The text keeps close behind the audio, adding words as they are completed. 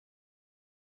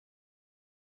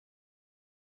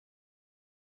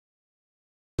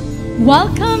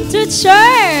Welcome to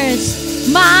church!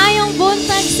 Maayong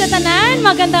buntag sa tanan,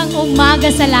 magandang umaga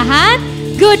sa lahat.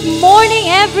 Good morning,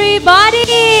 everybody!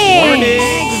 Morning!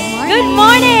 Good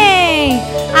morning!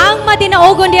 Ang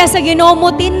matinaogon diya sa Ginoo mo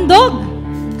tindog,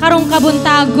 karong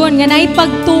kabuntagon nga naay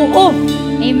pagtuo.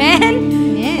 Amen?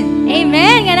 Amen.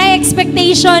 Amen! Nga naay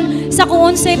expectation sa kung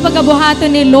unsay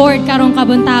pagabuhaton ni Lord karong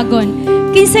kabuntagon.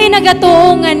 Kinsay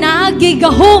nagatuo nga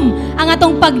naagigahom ang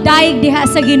atong pagdaig diha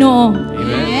sa Ginoo.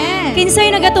 Amen.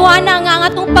 Kinsay nagatuan na nga ang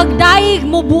atong pagdaig,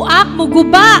 mubuak,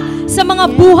 muguba sa mga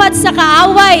buhat sa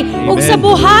kaaway, ug sa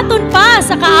buhaton pa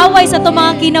sa kaaway sa atong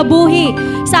mga kinabuhi,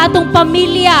 sa atong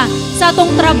pamilya, sa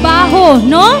atong trabaho,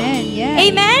 no?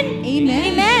 Amen?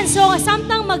 Amen. Amen. So,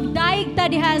 samtang magdaig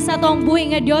ta diha sa atong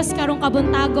buhi nga Dios karong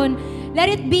kabuntagon, let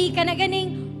it be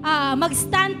kanaganing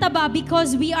magstand ta ba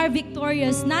because we are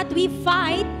victorious, not we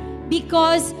fight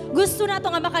because gusto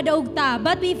nato nga makadaog ta,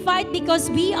 but we fight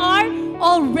because we are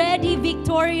already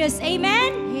victorious.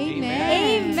 Amen?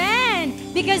 Amen. Amen.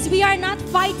 Because we are not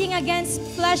fighting against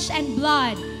flesh and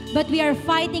blood, but we are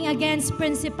fighting against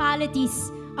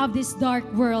principalities of this dark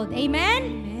world. Amen?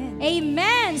 Amen.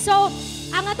 Amen. So,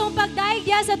 ang atong pagdaig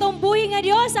diya sa atong buhi nga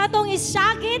Dios, atong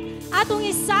isyakit, atong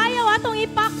isayaw, atong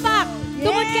ipakpak.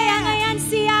 Tungod kaya ngayon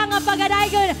siya nga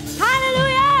pagadaygon.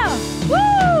 Hallelujah!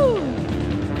 Woo!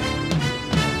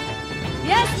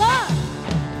 Yes, Lord!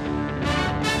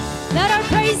 Let our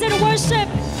praise and worship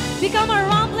become a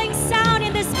rumbling sound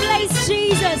in this place,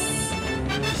 Jesus.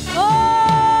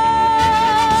 Oh,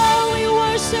 we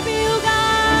worship you,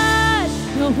 God.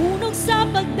 Dahunog sa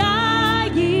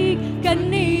pagdaig,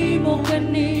 kanimo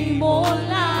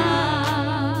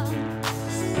lang.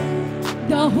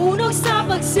 Dahunog sa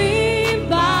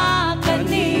pagsimba,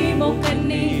 kanimo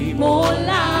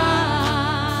lang.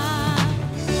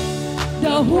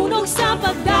 Dahunog sa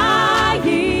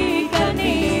pagdaig,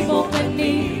 kanimo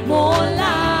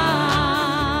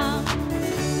lang.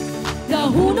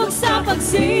 Dahunog sa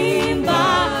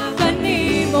pagsimba,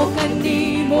 kanimo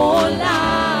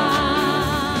lang.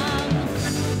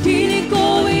 Dili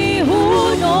ko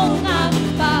ihunong ang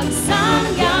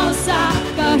pagsangyaw sa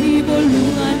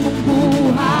kahibulungan mong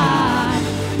buhay.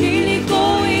 Dili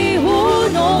ko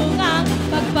ihunong ang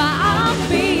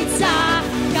pagpaambit sa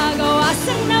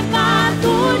kagawasang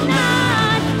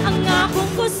napatunan. Ang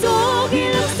akong kusog,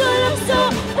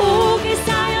 ilukso-lukso, ug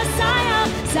isayaw-sayaw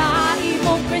sa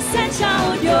imong presensya,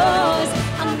 O Diyos.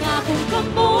 Ang akong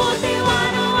kamot,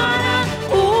 iwana-wana,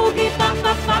 ug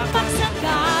ipakpak-pakpak sa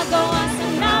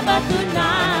kagawasang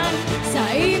napatunan sa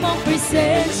imong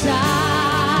presensya.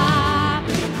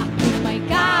 Ako may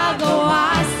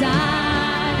kagawasan.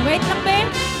 Wait lang, Ben.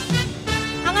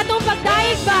 Ang atong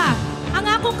pagdaig ba? Ang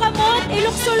akong kamot,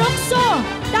 ilukso-lukso.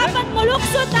 Dapat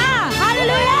mulukso ta.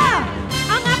 Hallelujah!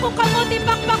 Ang akong kamot,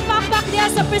 ipakpak-pakpak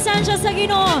diya sa presensya sa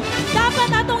Ginoo. Dapat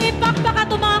atong ipakpak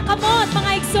atong mga kamot,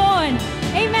 mga igsoon.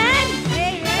 Amen?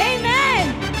 Amen!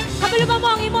 Kabalo ba mo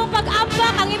ang imong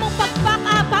pag-ampak, ang imong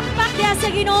pakpak diya sa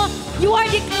Ginoo? You are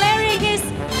declaring His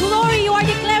glory. You are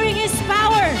declaring His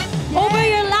power over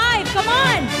your life. Come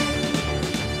on!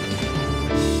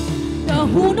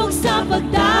 Dahunog sa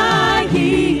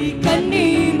pagdaig,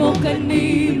 kanimo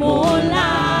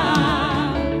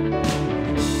lang.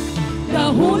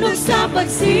 Dahunog sa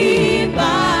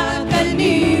pagsimba,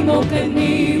 kanimo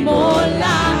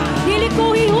lang. Dili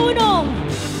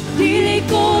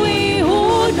ko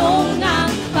ihunong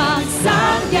ang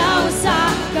pagsangyaw sa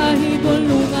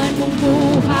kahibulungan mong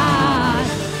buhay.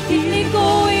 Dili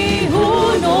ko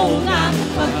ihunong ang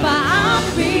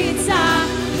pagpaambit sa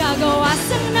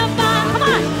kagawasang napatunan. Come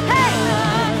on! Hey!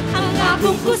 Ang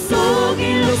akong kusog,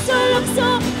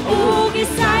 ilukso-lukso, ug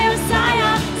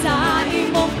isayaw-sayaw sa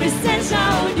imong presensya,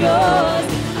 O Diyos.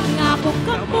 Ang akong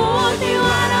kamot,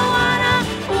 iwana-wana,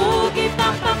 ug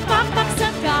ipakpak-pakpak sa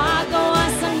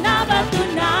kagawasang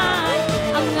napatunan.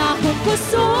 Ang akong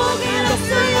kusog,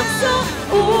 ilukso-lukso,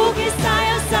 ug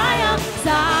isayaw-sayaw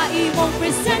sa imong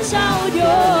presensya, O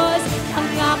Diyos. Ang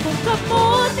akong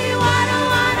kamot,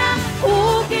 iwana-wana,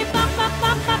 ug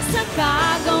ipakpak-pakpak sa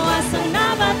kagawasang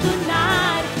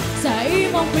napatunan sa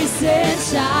imong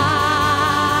presensya.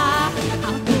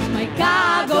 Ako may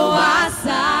kagawasan.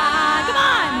 Come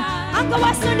on! Ang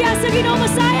gawasan diya sa Ginoo mo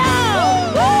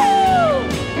sayaw! Woo!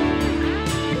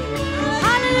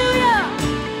 Hallelujah!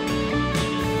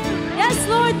 Yes,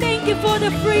 Lord, thank you for the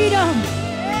freedom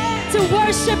to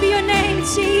worship your name,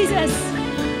 Jesus.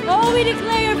 Oh, we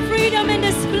declare your freedom in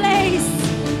this place.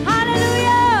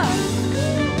 Hallelujah!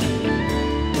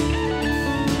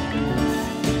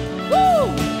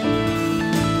 Woo!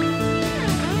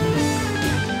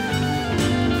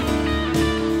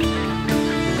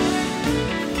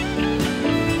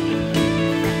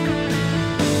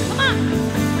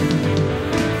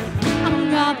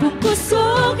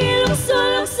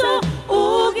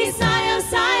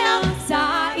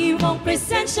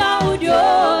 presensya, O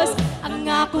Diyos. Ang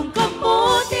akong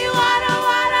kamuti,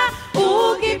 wara-wara,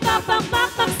 ugi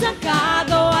pakpak sa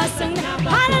kagawas ang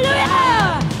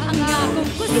hallelujah! Ang akong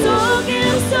kusog,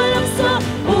 ilukso-lukso,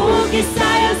 ugi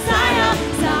sayaw-sayaw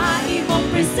sa imong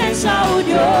presensya, O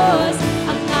Diyos.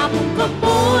 Ang akong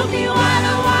kamuti,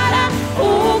 wara-wara,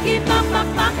 ugi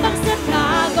pakpak sa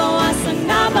kagawas ang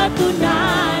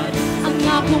nabatunan. Ang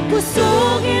akong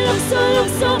kusog,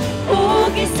 ilukso-lukso,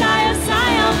 ugi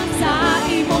sayaw-sayaw sa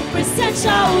imong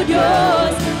presensya, O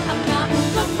Diyos. Ang akong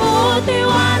kamuti,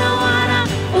 wara-wara,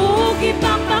 ugi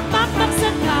pakpak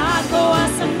sa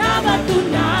kagawas ang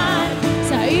nabatunan.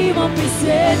 Sa imong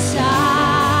presensya,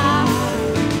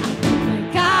 may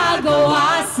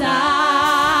kagawasan.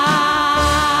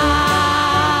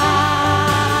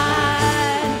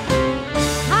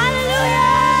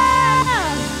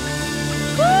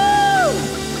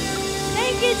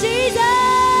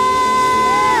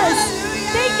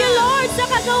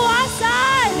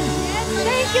 Kagawasan.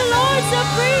 Thank you, Lord, sa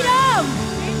freedom.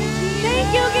 Thank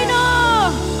you,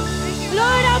 Ginoo.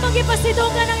 Lord, ang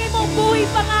magipasitunggan ng imong buhay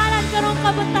pangalan karong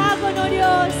kabutagon, O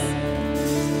Diyos.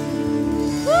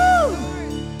 Woo!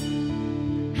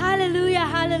 Hallelujah,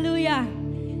 hallelujah.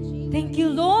 Thank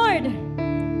you, Lord.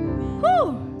 Woo!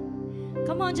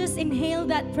 Come on, just inhale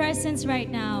that presence right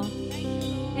now.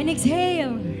 And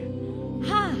exhale.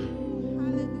 Ha!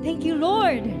 Thank you,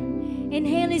 Lord.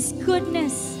 Inhale His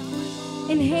goodness.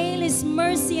 Inhale His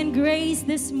mercy and grace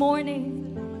this morning.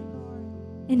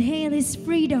 Inhale His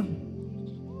freedom.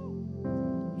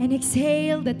 And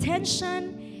exhale the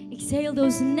tension. Exhale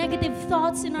those negative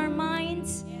thoughts in our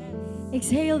minds.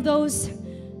 Exhale those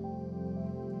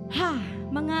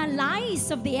mga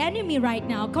lies of the enemy right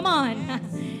now. Come on.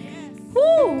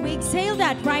 Woo! We exhale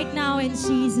that right now in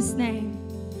Jesus' name.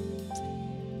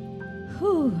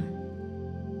 Whew.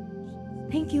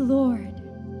 Thank you, Lord.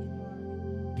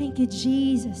 Thank you,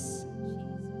 Jesus.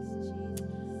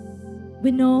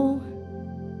 We know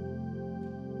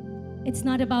it's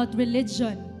not about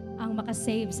religion ang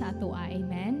makasave sa ato,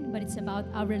 amen? But it's about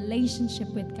our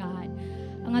relationship with God.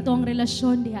 Ang atong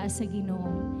relasyon diha sa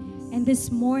Ginoo. And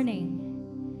this morning,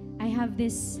 I have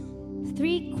these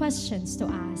 3 questions to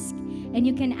ask. And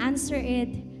you can answer it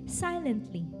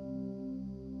silently.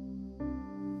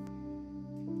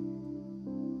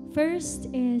 First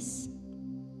is,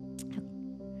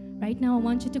 right now I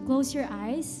want you to close your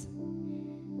eyes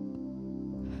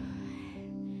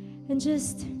and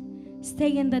just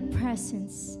stay in that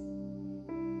presence.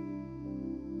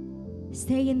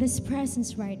 Stay in this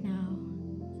presence right now.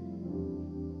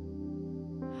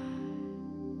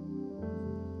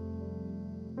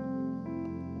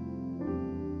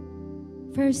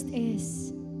 First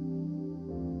is,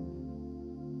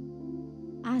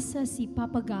 asa si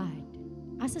Papa God?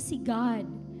 Asa si God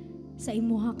sa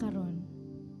imuha karon?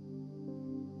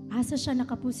 Asa siya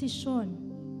nakaposisyon?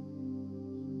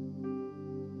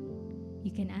 You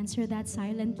can answer that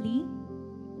silently.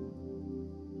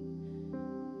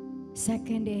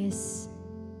 Second is,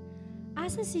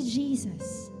 asa si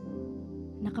Jesus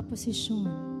nakaposisyon?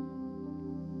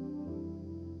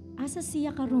 Asa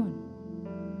siya karon?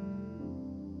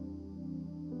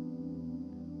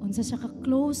 Unsa siya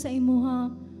ka-close sa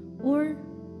imuha or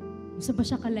unsa ba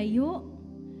siya kalayo?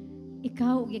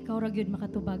 Ikaw ra gyud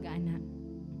makatubag ana.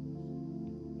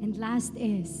 And last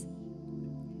is,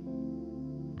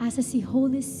 asa si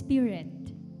Holy Spirit?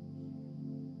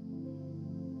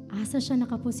 Asa siya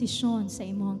nakaposisyon sa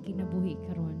imong kinabuhi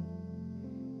karon?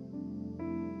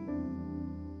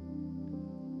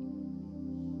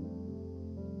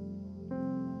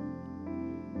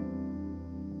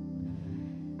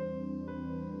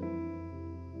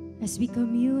 As we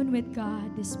commune with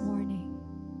God this morning,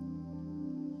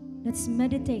 let's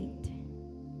meditate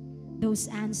those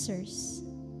answers.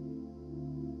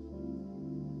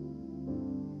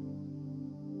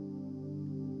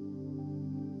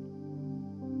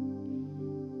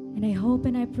 And I hope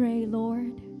and I pray,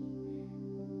 Lord,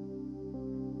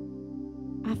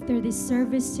 after this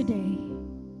service today,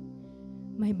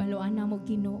 may baluan na mo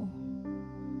Ginoo.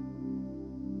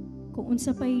 Kung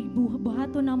unsa pa'y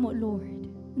buhato na mo, Lord,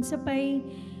 unsa pa'y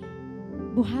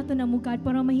buhato na mo, God,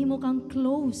 para mahimo kang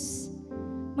close,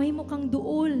 mahimo kang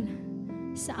duol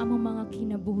sa among mga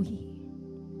kinabuhi.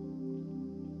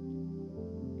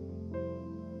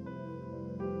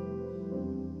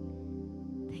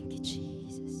 Thank you,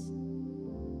 Jesus.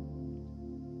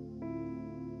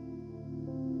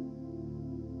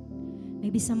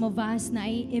 Maybe some of us na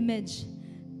ay image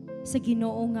sa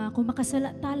Ginoo nga, kung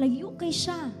makasala ta, layo kay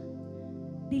siya.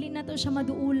 Dili na to siya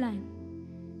maduulan.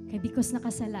 Kaya because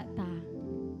nakasala ta.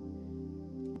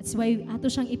 That's why ato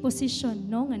siyang iposisyon,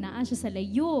 no? Nga naa siya sa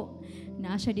layo,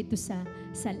 naa siya dito sa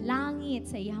langit,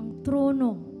 sa iyang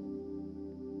trono.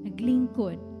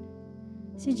 Naglingkod.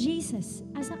 Si Jesus,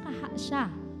 asa kaha siya?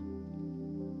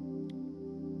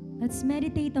 Let's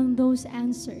meditate on those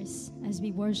answers as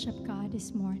we worship God this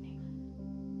morning.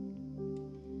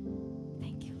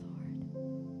 Thank you, Lord.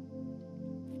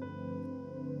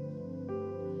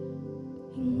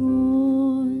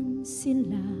 Ingon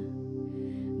sila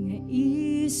nga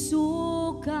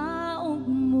isuka og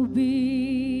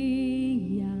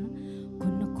mubiya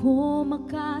kung ako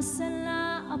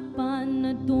makasala apan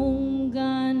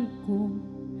nadunggan ko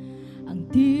ang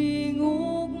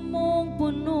tingog mong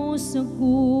puno sa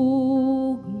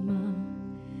gugma,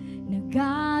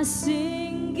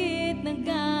 nagasinggit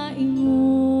nagaingon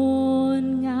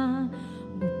nga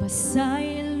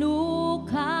mupasaylo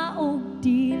ka og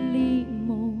dili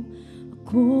mo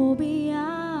ako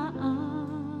biyaan.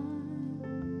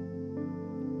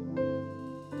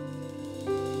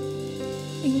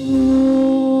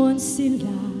 Ingon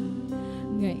sila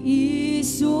nga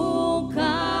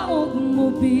isuka og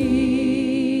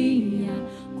mubiya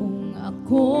kung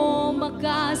ako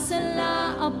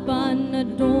makasala apan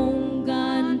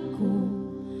nadunggan ko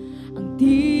ang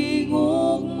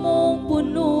tingog mong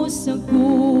puno sa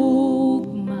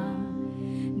gugma,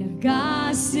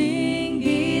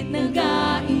 nagasinggit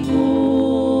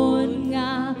nagaingon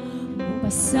nga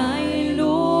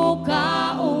mupasaylo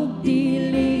ka og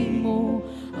dili mo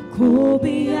ako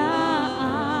biyaan.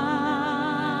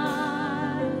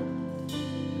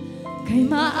 Kay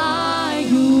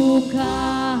maayo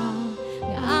ka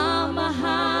nga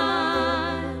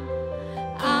amahan,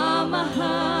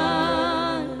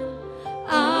 amahan,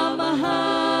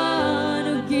 amahan,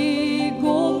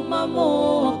 nagigugma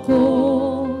mo ako.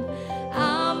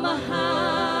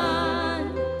 Amahan,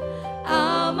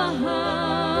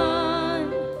 amahan,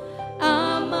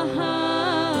 amahan,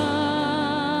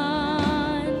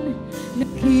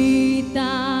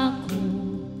 nakita ko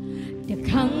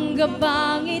daghang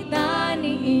gabangitan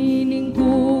niining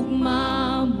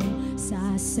gugma mo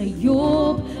sa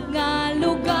sayop nga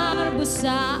lugar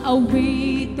busa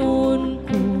awiton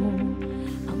ko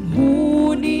ang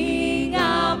huni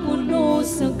nga puno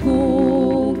sa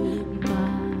gugma,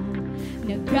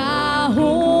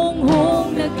 nagahonghong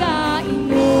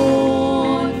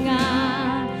nagaingon nga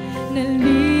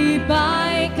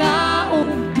nalibay ka o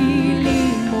dili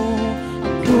mo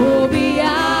ako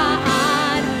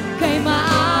biyaan. Kay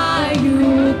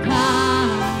maayo ka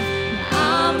na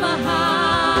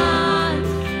amahan,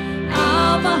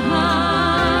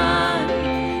 amahan,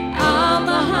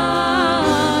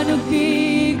 amahan,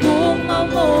 nagigugma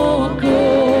mo ako.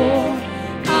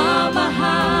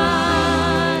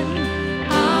 Amahan,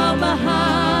 amahan,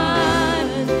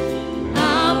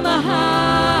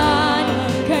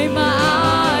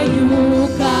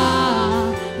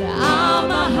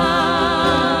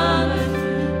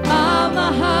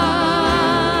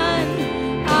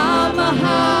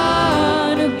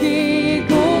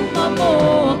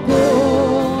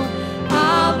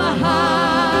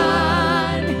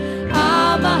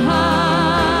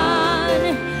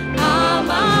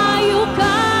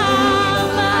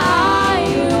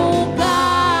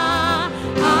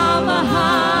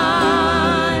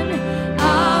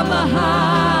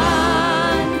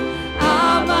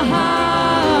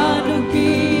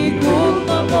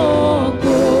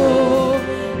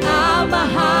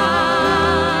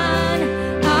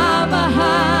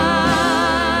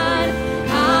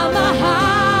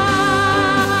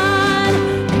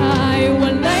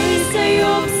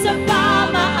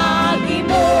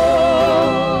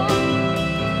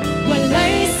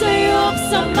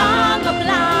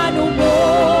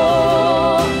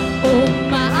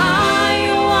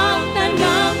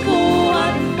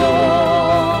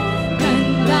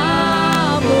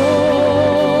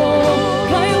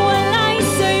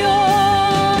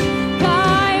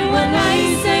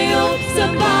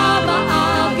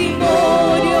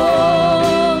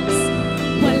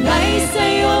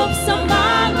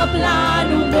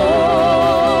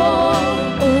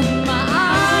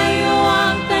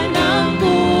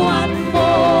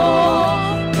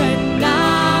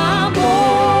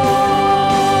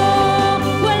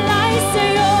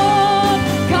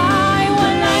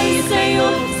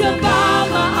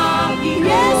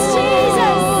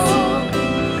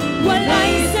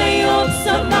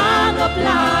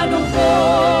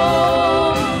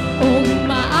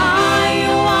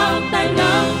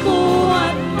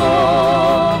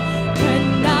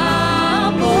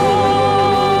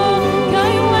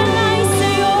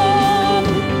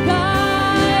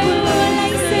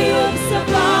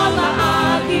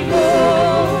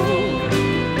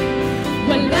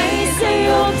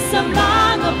 sa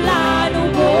mga plano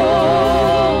mo.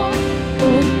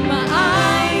 Kung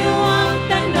maayo ang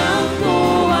tanang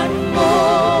buhat mo,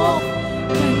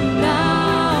 ganda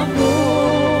mo.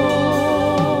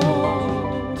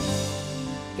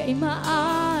 Kay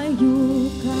maayo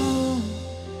ka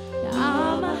na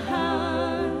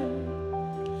amahan,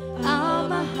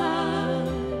 amahan,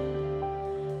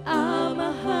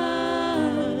 amahan,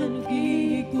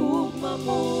 higugma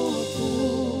mo ko.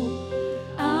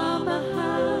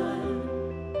 Amahan,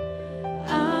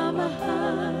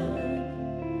 amahan,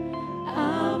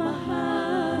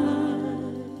 amahan,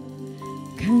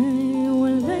 kay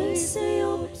walay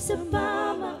sayop sa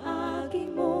pamaagi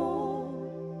mo,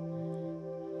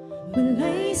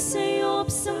 walay sayop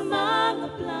sa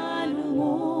mga plano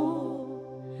mo,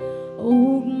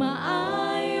 ug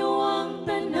maayo ang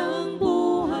tanang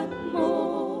buhat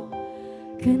mo,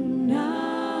 kana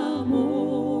mo.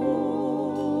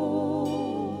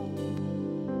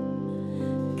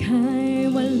 Kay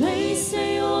walay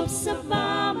sayop sa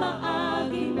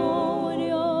pamaagi mo,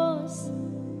 Diyos,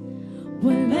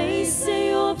 walay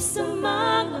sayop sa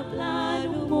mga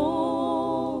plano mo,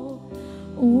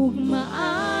 ug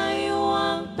maayo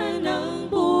ang tanang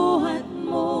buhat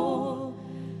mo,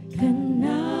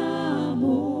 kana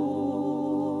mo.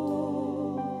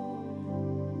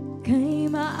 Kay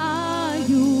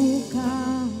maayo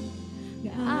ka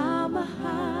nga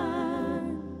amahan,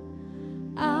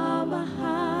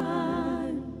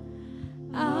 amahan,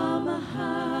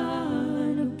 amahan,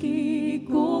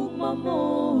 nagkigugma mo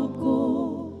ko.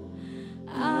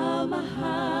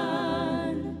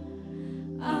 Amahan,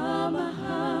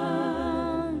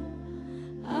 amahan,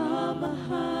 amahan.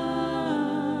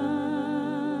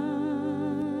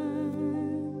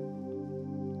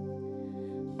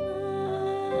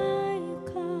 Maayo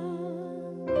ka,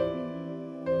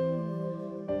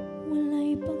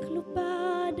 walay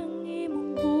paglupad ang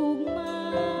imong gugma,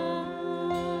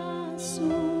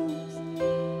 sus,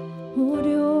 o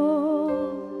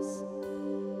Diyos.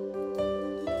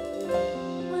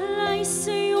 Walay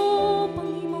sayop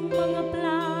ang imong mga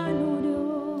plano,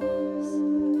 Diyos.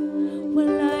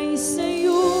 Walay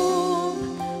sayop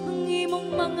ang imong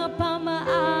mga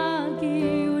pamaagi,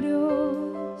 o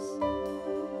Diyos.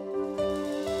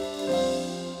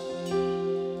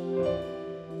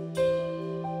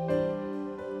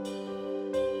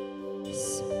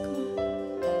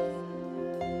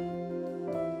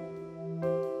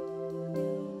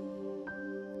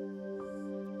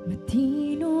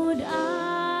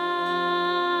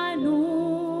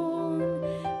 Matinud-Anon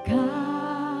ka,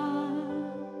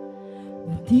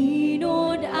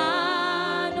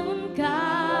 Matinud-Anon ka,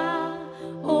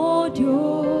 oh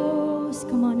Diyos.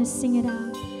 Come on, let's sing it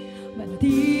out.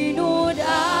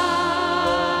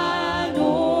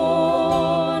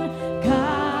 Matinud-Anon ka,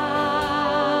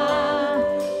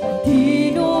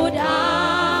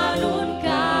 Matinud-Anon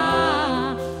ka,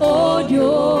 oh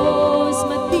Diyos.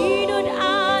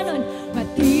 Matinud-Anon,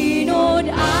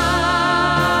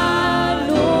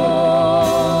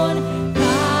 Matinud-Anon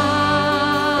ka,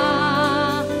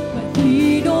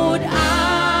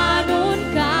 Matinud-Anon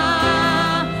ka,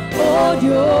 oh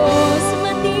Diyos.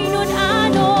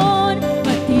 Matinud-Anon,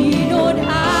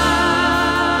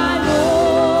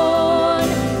 Matinud-Anon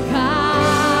ka,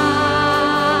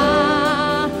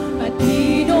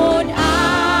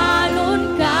 Matinud-Anon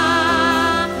ka,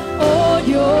 oh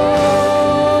Diyos.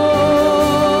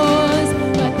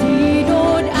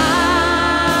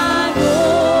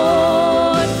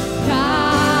 Matinud-Anon ka,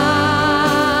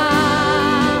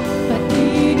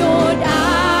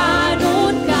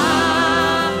 Matinud-Anon ka,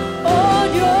 oh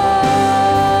Diyos.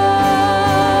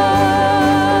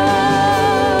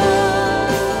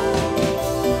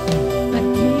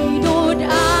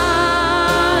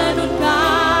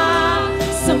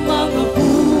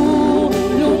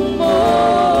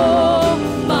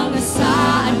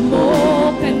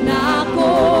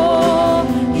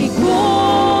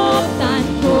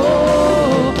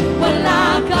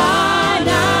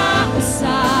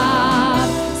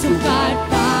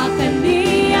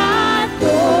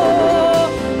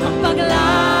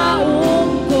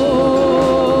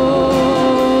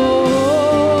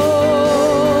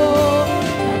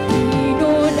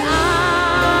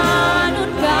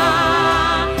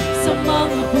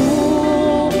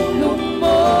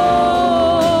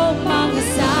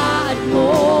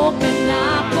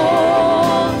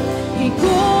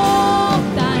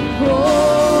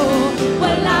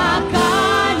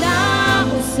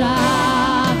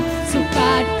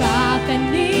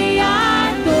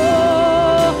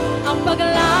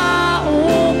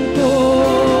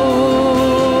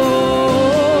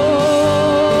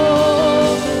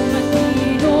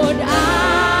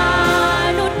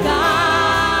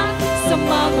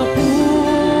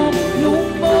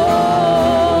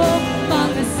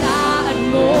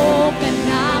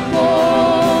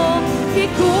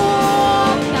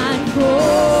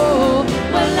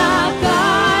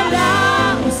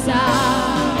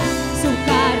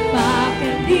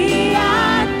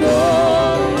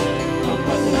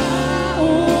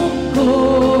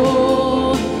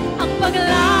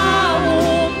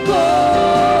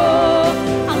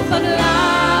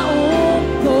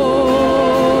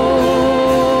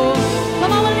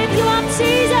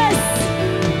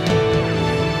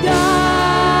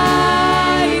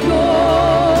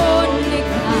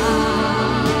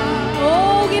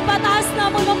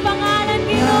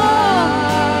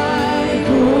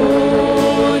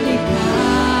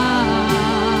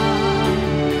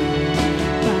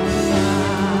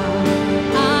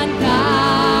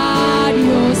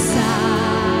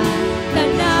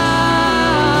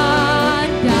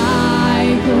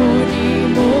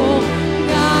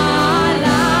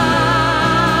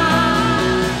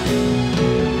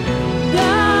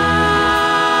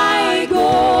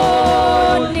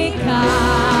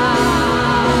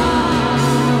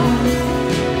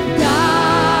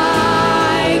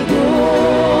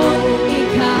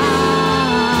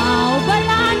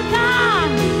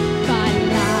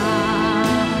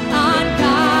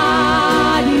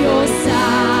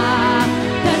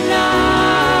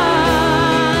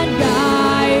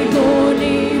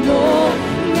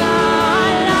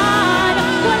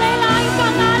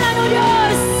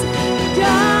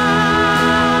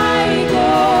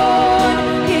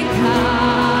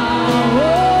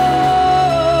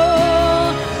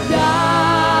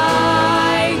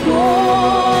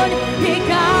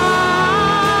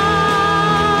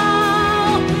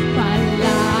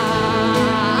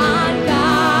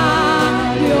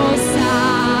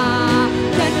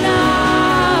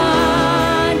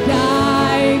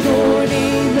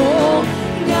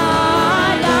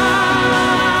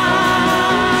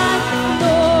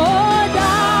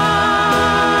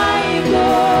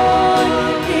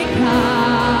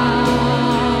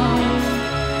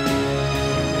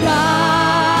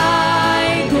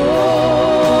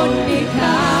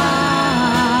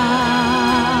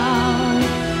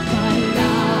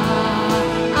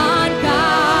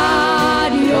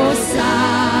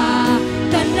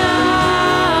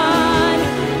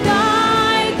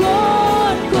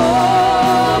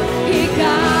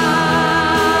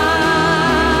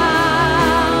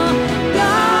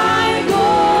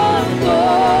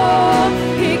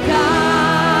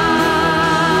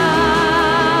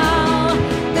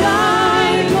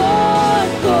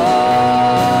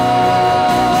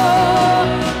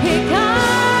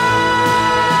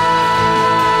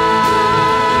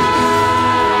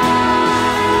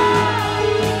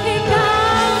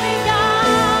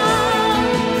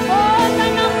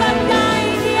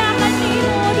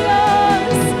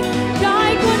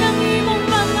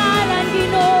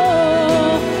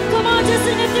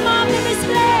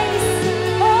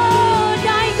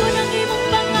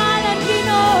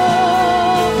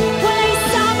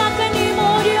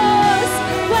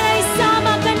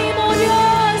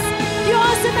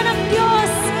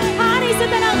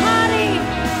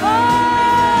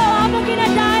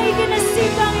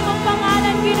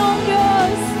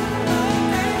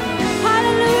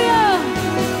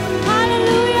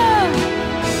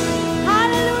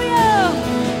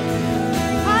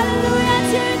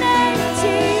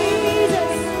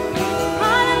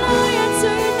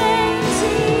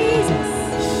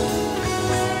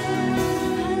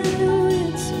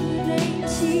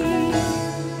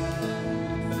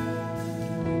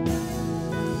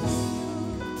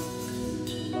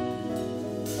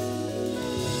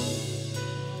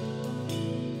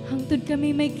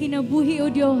 kami may kinabuhi,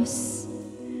 O Dios.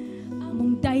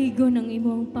 Among daygon ang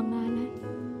imong pangalan.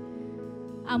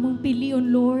 Among pilion,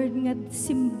 Lord, nga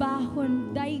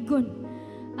simbahon, daygon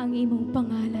ang imong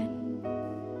pangalan.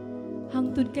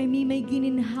 Hangtod kami may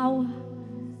gininhawa.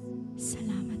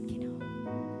 Salamat, Ginoo.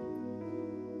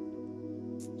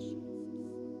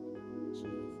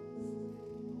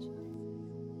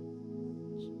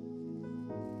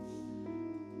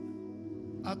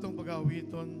 Atong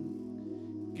pag-awiton,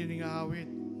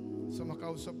 kiningawit sa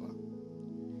makausap pa.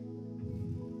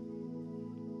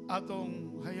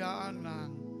 Atong hayaan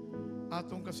ng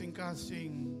atong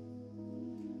kasing-kasing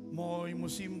mo'y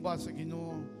musimba sa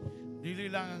Ginoo.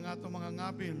 Dili lang ang atong mga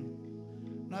ngabil,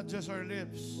 not just our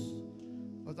lips,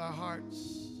 but our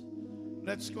hearts.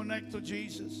 Let's connect to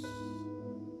Jesus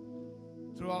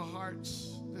through our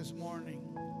hearts this morning.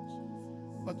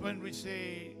 But when we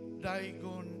say,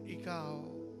 daygon ikaw,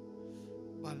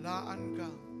 balaan ka,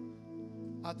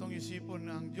 atong isipon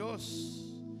ng Diyos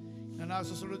na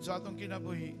nasa sulod sa atong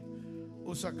kinabuhi,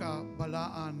 usa ka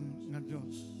balaan nga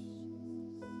Diyos.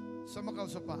 Sa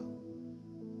makausap pa,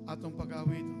 atong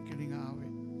pag-awit, ang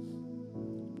kiling-awit.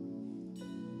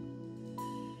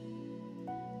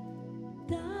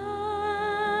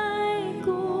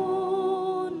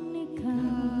 Daygon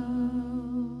ikaw,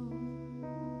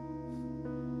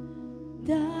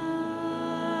 daygon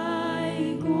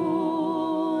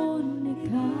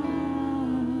ikaw,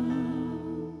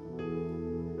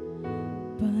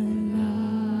 balaan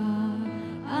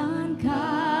ka,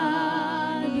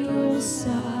 Diyos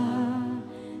sa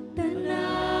tanan,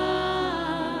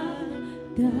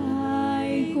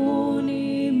 daygon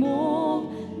imong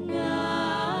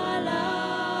ngalan,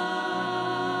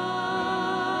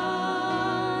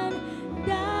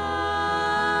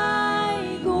 daygon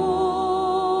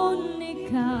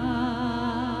ikaw,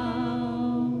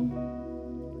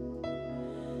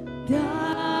 daygon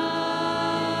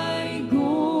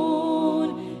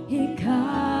ikaw,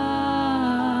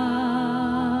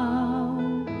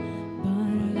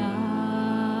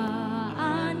 balaan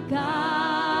ka,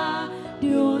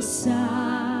 Diyos sa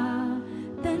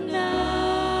tanan,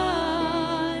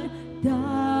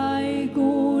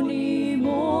 daygon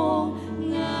imong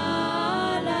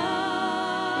ngalan,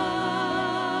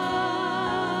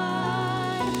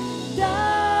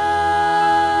 daygon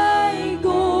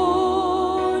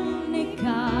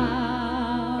ikaw,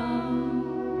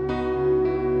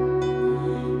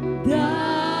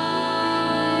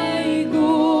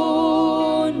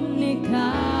 daygon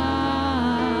ikaw,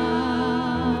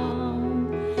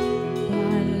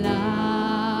 balaan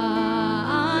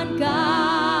ka,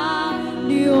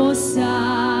 Diyos sa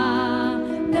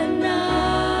tanan,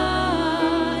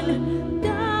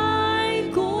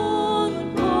 daygon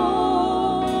ko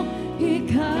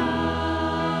ikaw,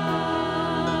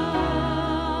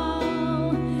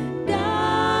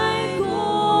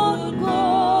 daygon ko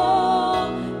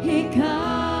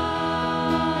ikaw,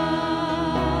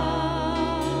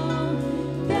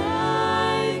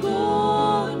 daygon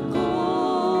ko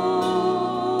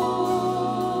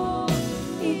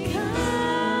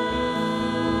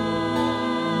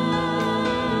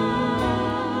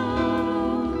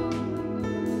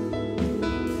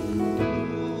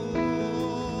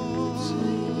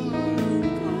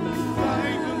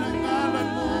Daygon ang ngalan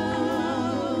mo,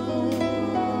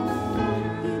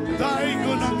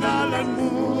 daygon ang ngalan mo,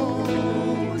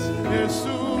 Jesus.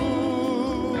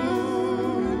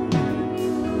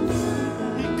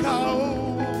 Ikaw,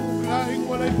 lahing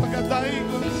walay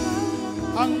pagkadaygon,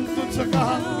 hangtod sa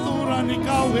kahangturan,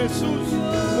 ikaw, Jesus,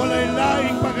 walay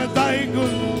lahing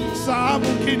pagkadaygon sa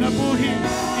among kinabuhi.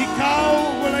 Ikaw,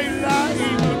 walay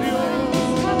lahing, O Diyos.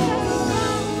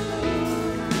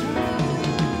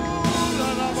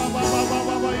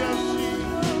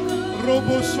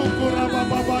 Robo sukura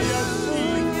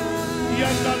babayasi,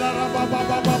 yandala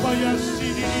babayasi,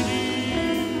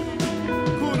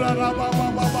 kurara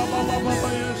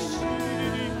babayasi,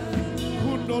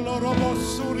 kundolo robo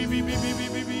suri bibi.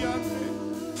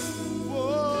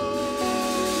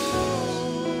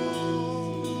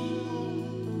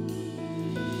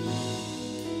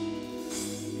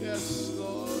 Yes,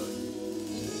 Lord.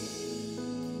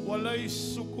 Walay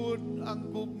sukod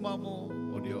ang gugma mo,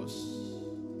 O Diyos.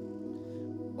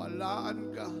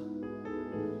 Balaan ka,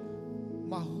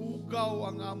 mahugaw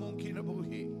ang among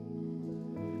kinabuhi.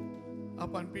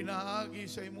 Apan pinaagi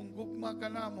sa imong gugma ka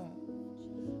namo,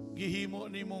 gihimo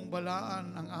nimong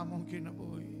balaan ang among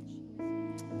kinabuhi.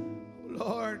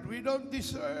 Lord, we don't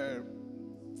deserve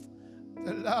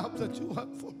the love that you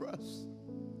have for us.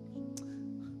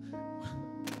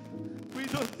 We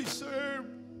don't deserve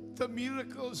the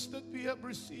miracles that we have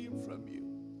received from you.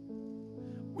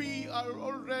 we are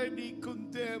already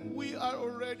condemned. We are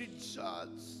already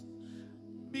judged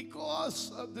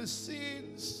because of the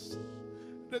sins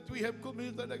that we have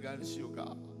committed against you,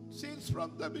 God. Since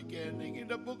from the beginning in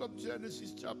the book of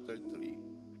Genesis chapter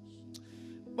 3.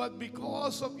 But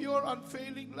because of your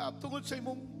unfailing love, tungod sa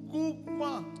imong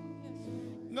gugma,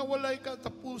 nga walay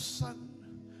katapusan,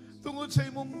 tungod sa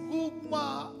imong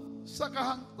gugma, sa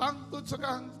kahangtangtod, sa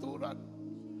kahangturan,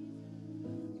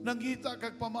 nangita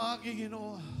kag pamaagi,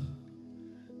 Ginoo,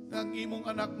 ng imong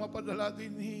anak mapadala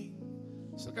dinhi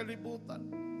sa kalibutan,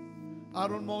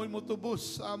 aron mo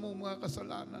imutubos sa among mga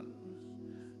kasalanan.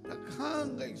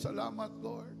 Daghang kayong salamat,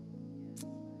 Lord.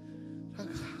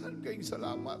 Daghang kayong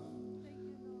salamat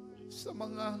sa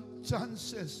mga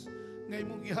chances nga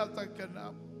imong gihatag ka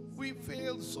na. We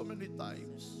failed so many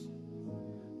times,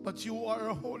 but you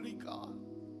are a holy God.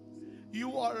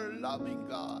 You are a loving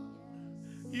God.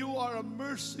 You are a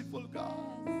merciful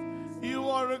God.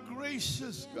 You are a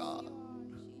gracious God.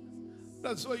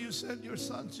 That's why you sent your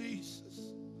son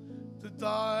Jesus to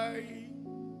die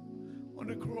on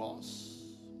the cross,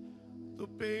 to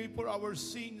pay for our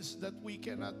sins that we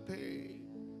cannot pay.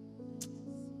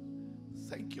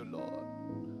 Thank you, Lord.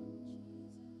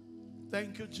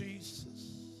 Thank you,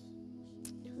 Jesus.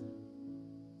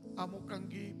 Amo kang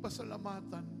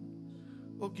gipasalamatan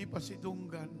o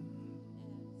gipasidunggan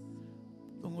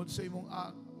tungod sa imong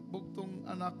bugtong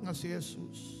anak nga si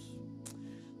Jesus.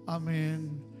 Amen.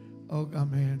 O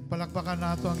amen. Palakpakan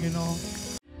nato ang Ginoo.